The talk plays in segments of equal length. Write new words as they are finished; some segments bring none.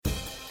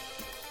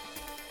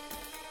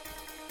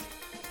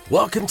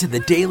Welcome to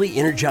the Daily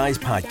Energize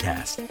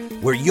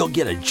Podcast, where you'll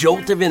get a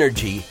jolt of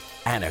energy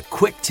and a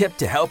quick tip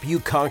to help you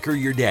conquer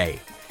your day.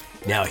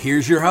 Now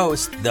here's your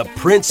host, the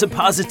Prince of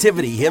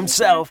Positivity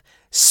himself,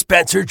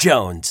 Spencer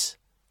Jones.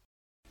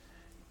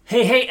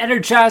 Hey,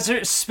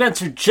 Energizer,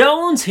 Spencer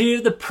Jones here,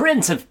 the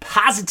Prince of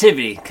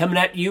Positivity, coming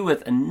at you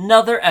with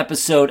another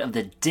episode of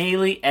the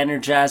Daily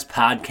Energize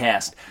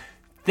Podcast.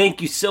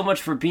 Thank you so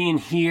much for being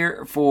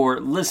here, for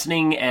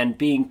listening, and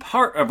being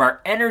part of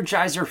our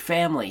Energizer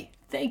family.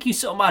 Thank you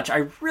so much.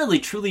 I really,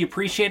 truly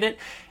appreciate it,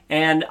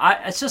 and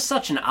it's just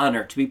such an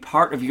honor to be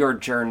part of your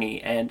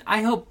journey, and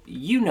I hope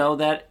you know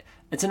that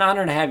it's an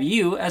honor to have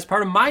you as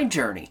part of my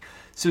journey.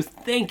 So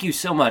thank you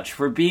so much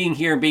for being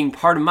here and being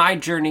part of my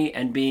journey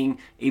and being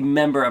a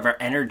member of our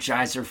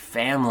Energizer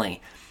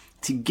family.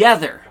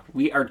 Together,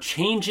 we are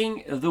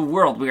changing the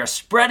world. We are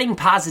spreading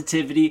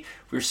positivity.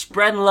 We're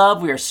spreading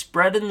love. We are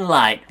spreading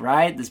light,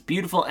 right? This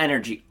beautiful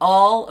energy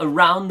all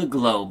around the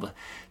globe.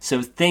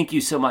 So thank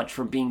you so much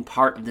for being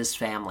part of this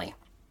family.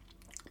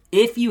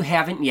 If you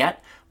haven't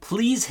yet,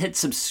 please hit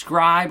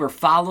subscribe or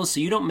follow so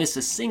you don't miss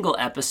a single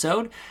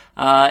episode.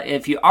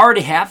 If you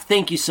already have,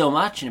 thank you so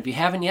much. And if you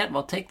haven't yet,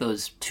 well, take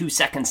those 2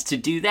 seconds to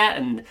do that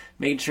and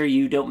make sure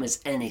you don't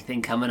miss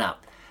anything coming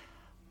up.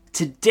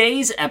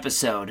 Today's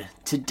episode,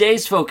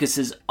 today's focus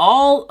is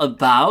all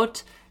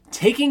about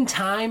taking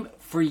time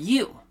for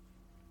you.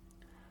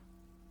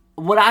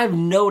 What I've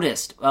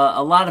noticed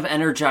a lot of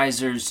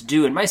Energizers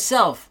do, and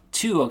myself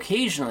too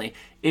occasionally,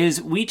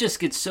 is we just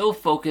get so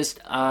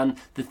focused on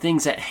the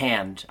things at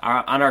hand,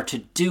 on our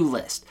to-do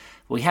list.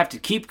 We have to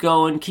keep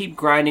going, keep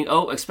grinding.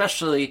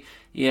 Especially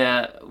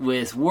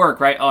with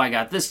work, right? I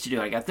got this to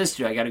do. I got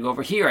to go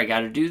over here. I got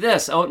to do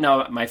this.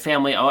 No, my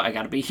family. I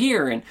got to be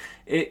here. And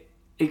it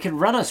can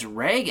run us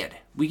ragged.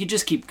 We could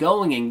just keep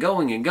going and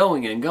going and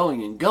going and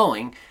going and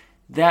going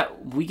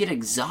that we get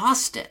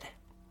exhausted.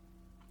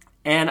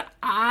 And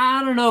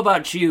I don't know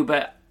about you,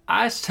 but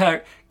I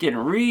start getting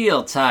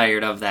real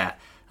tired of that.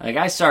 Like,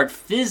 I start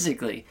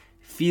physically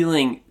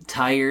feeling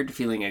tired,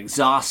 feeling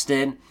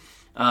exhausted.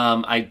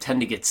 I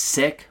tend to get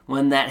sick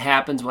when that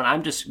happens. When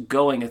I'm just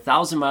going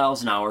 1,000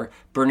 miles an hour,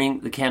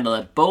 burning the candle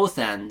at both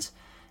ends,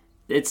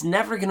 it's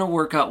never going to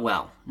work out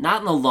well. Not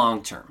in the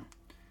long term.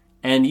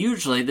 And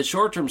usually the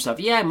short-term stuff,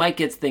 I might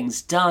get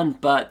things done,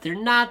 but they're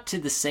not to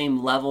the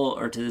same level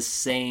or to the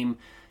same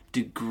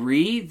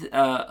degree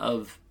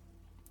of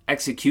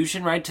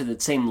execution, right? To the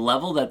same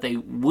level that they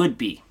would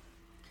be.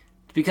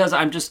 Because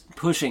I'm just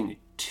pushing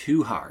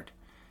too hard.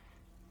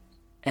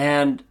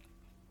 And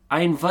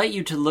I invite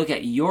you to look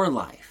at your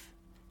life,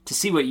 to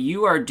see what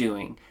you are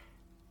doing,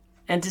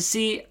 and to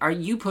see, are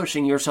you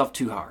pushing yourself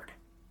too hard?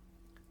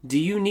 Do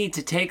you need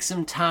to take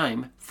some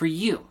time for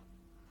you?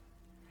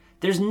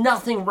 There's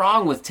nothing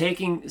wrong with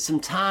taking some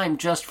time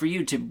just for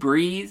you to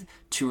breathe,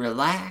 to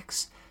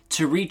relax,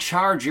 to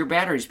recharge your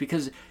batteries,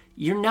 because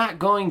you're not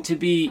going to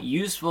be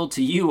useful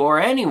to you or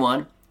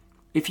anyone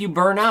if you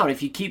burn out,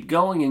 if you keep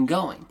going and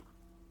going.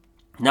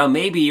 Now,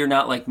 maybe you're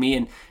not like me,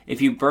 and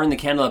if you burn the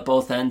candle at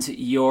both ends,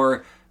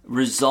 your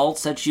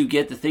results that you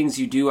get, the things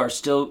you do are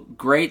still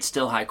great,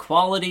 still high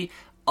quality,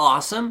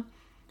 awesome.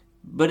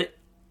 But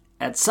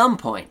at some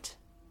point,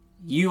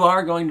 you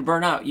are going to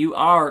burn out. You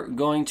are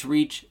going to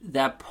reach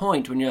that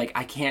point when you're like,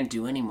 I can't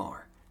do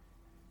anymore.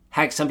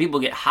 Heck, some people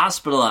get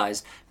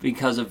hospitalized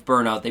because of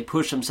burnout. They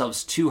push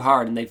themselves too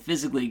hard and they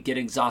physically get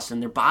exhausted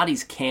and their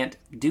bodies can't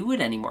do it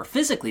anymore.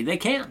 Physically, they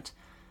can't.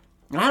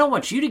 And I don't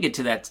want you to get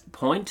to that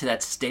point, to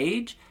that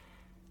stage.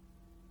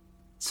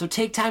 So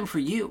take time for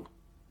you.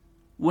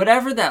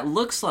 Whatever that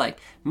looks like.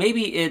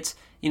 Maybe it's,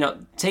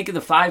 taking the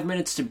 5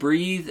 minutes to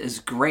breathe is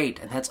great,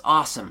 and that's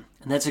awesome.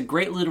 And that's a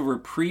great little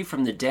reprieve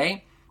from the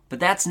day, but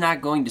that's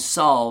not going to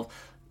solve,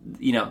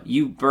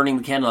 you burning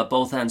the candle at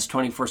both ends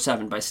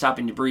 24/7 by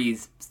stopping to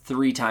breathe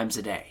 3 times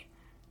a day.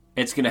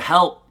 It's going to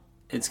help.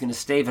 It's going to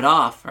stave it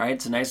off, right?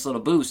 It's a nice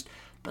little boost,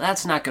 but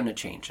that's not going to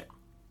change it.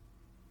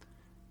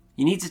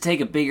 You need to take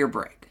a bigger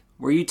break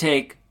where you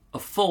take a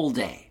full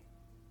day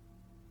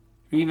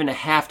or even a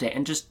half day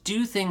and just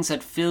do things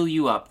that fill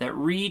you up, that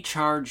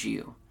recharge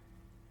you.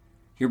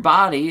 Your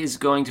body is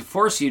going to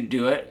force you to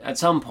do it at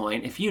some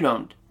point if you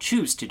don't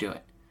choose to do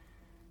it.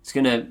 It's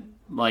going to,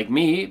 like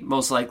me,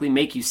 most likely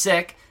make you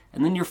sick,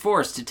 and then you're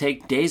forced to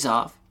take days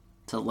off,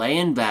 to lay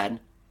in bed,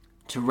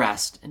 to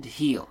rest, and to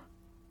heal.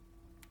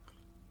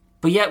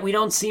 But yet we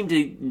don't seem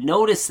to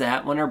notice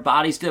that when our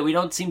bodies do it. We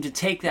don't seem to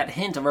take that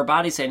hint of our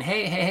body saying,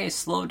 hey,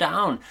 slow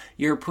down.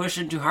 You're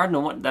pushing too hard.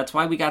 No, that's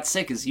why we got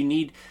sick, is you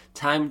need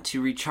time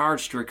to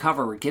recharge, to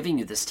recover. We're giving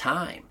you this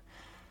time.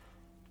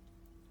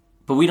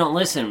 But we don't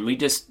listen. We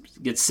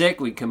just get sick.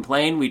 We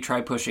complain. We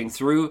try pushing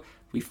through.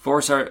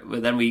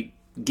 Then we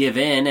give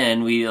in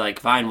and we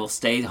fine, we'll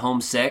stay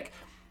home sick,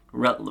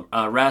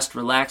 rest,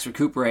 relax,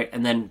 recuperate,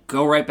 and then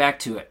go right back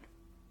to it.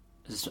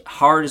 As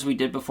hard as we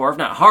did before, if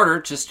not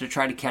harder, just to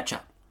try to catch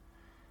up.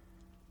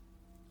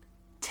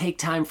 Take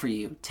time for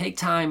you. Take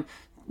time,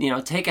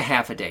 take a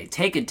half a day,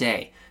 take a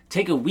day,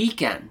 take a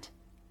weekend,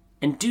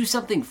 and do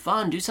something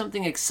fun, do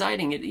something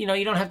exciting. You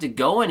don't have to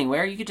go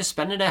anywhere. You could just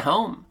spend it at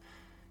home.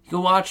 You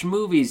can watch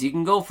movies. You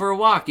can go for a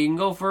walk. You can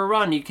go for a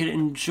run. You can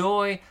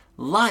enjoy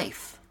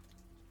life.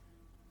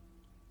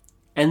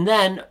 And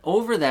then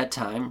over that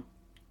time,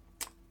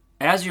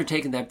 as you're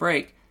taking that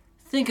break,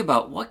 think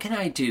about what can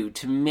I do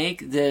to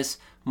make this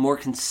more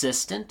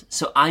consistent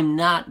so I'm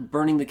not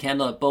burning the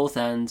candle at both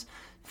ends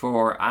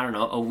for,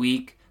 a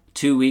week,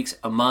 2 weeks,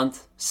 a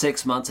month,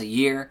 6 months, a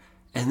year,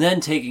 and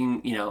then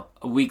taking,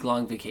 a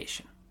week-long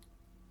vacation.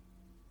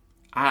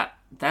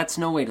 That's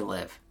no way to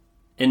live,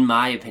 in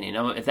my opinion.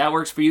 Now, if that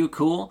works for you,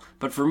 cool.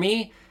 But for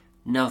me,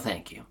 no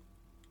thank you.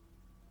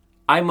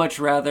 I much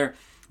rather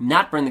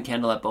not burn the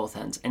candle at both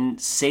ends and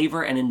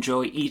savor and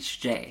enjoy each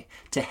day.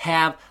 To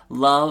have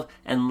love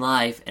and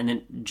life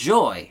and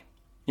joy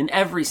in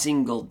every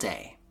single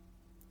day.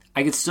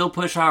 I could still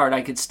push hard.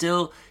 I could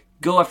still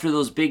go after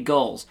those big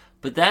goals.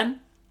 But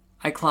then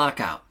I clock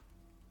out.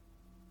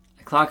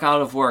 I clock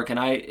out of work and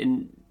I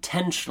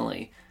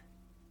intentionally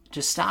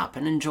just stop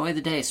and enjoy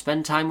the day.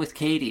 Spend time with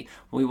Katie.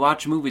 We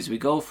watch movies. We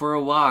go for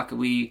a walk.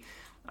 We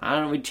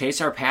chase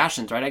our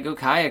passions, right? I go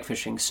kayak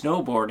fishing,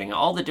 snowboarding,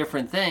 all the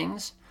different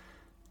things.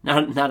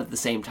 Not at the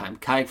same time.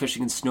 Kayak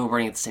fishing and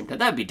snowboarding at the same time.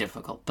 That'd be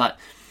difficult, but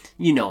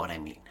you know what I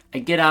mean. I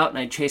get out and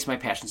I chase my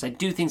passions. I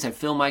do things, I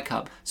fill my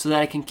cup so that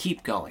I can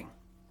keep going.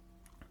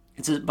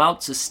 It's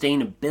about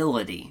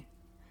sustainability,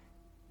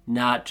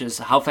 not just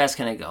how fast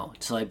can I go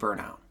until I burn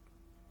out.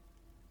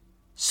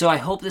 So I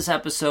hope this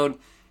episode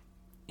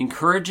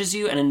encourages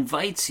you and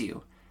invites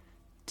you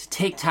to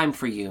take time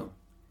for you,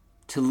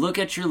 to look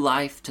at your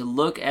life, to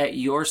look at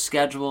your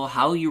schedule,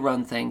 how you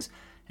run things,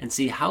 and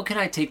see how can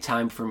I take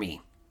time for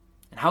me?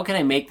 And how can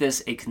I make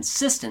this a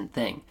consistent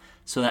thing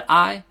so that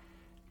I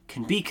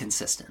can be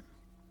consistent?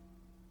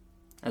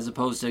 As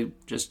opposed to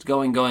just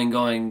going,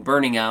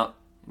 burning out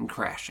and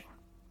crashing.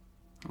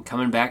 And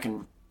coming back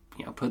and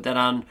put that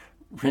on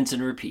rinse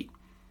and repeat.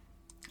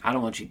 I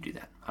don't want you to do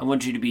that. I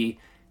want you to be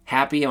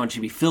happy. I want you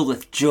to be filled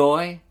with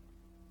joy.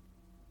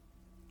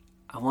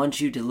 I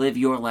want you to live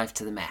your life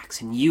to the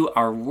max. And you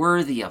are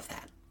worthy of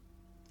that.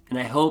 And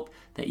I hope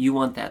that you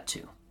want that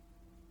too.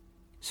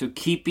 So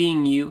keep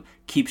being you,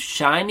 keep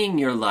shining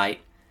your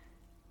light,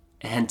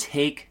 and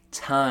take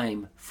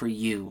time for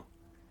you.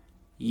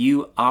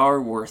 You are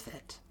worth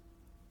it.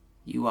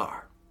 You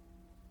are.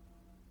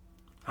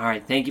 All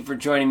right, thank you for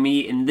joining me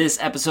in this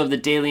episode of the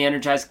Daily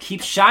Energize.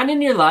 Keep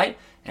shining your light,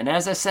 and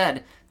as I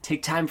said,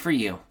 take time for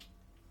you.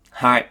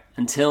 All right,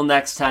 until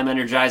next time,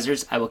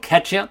 Energizers, I will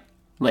catch you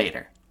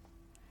later.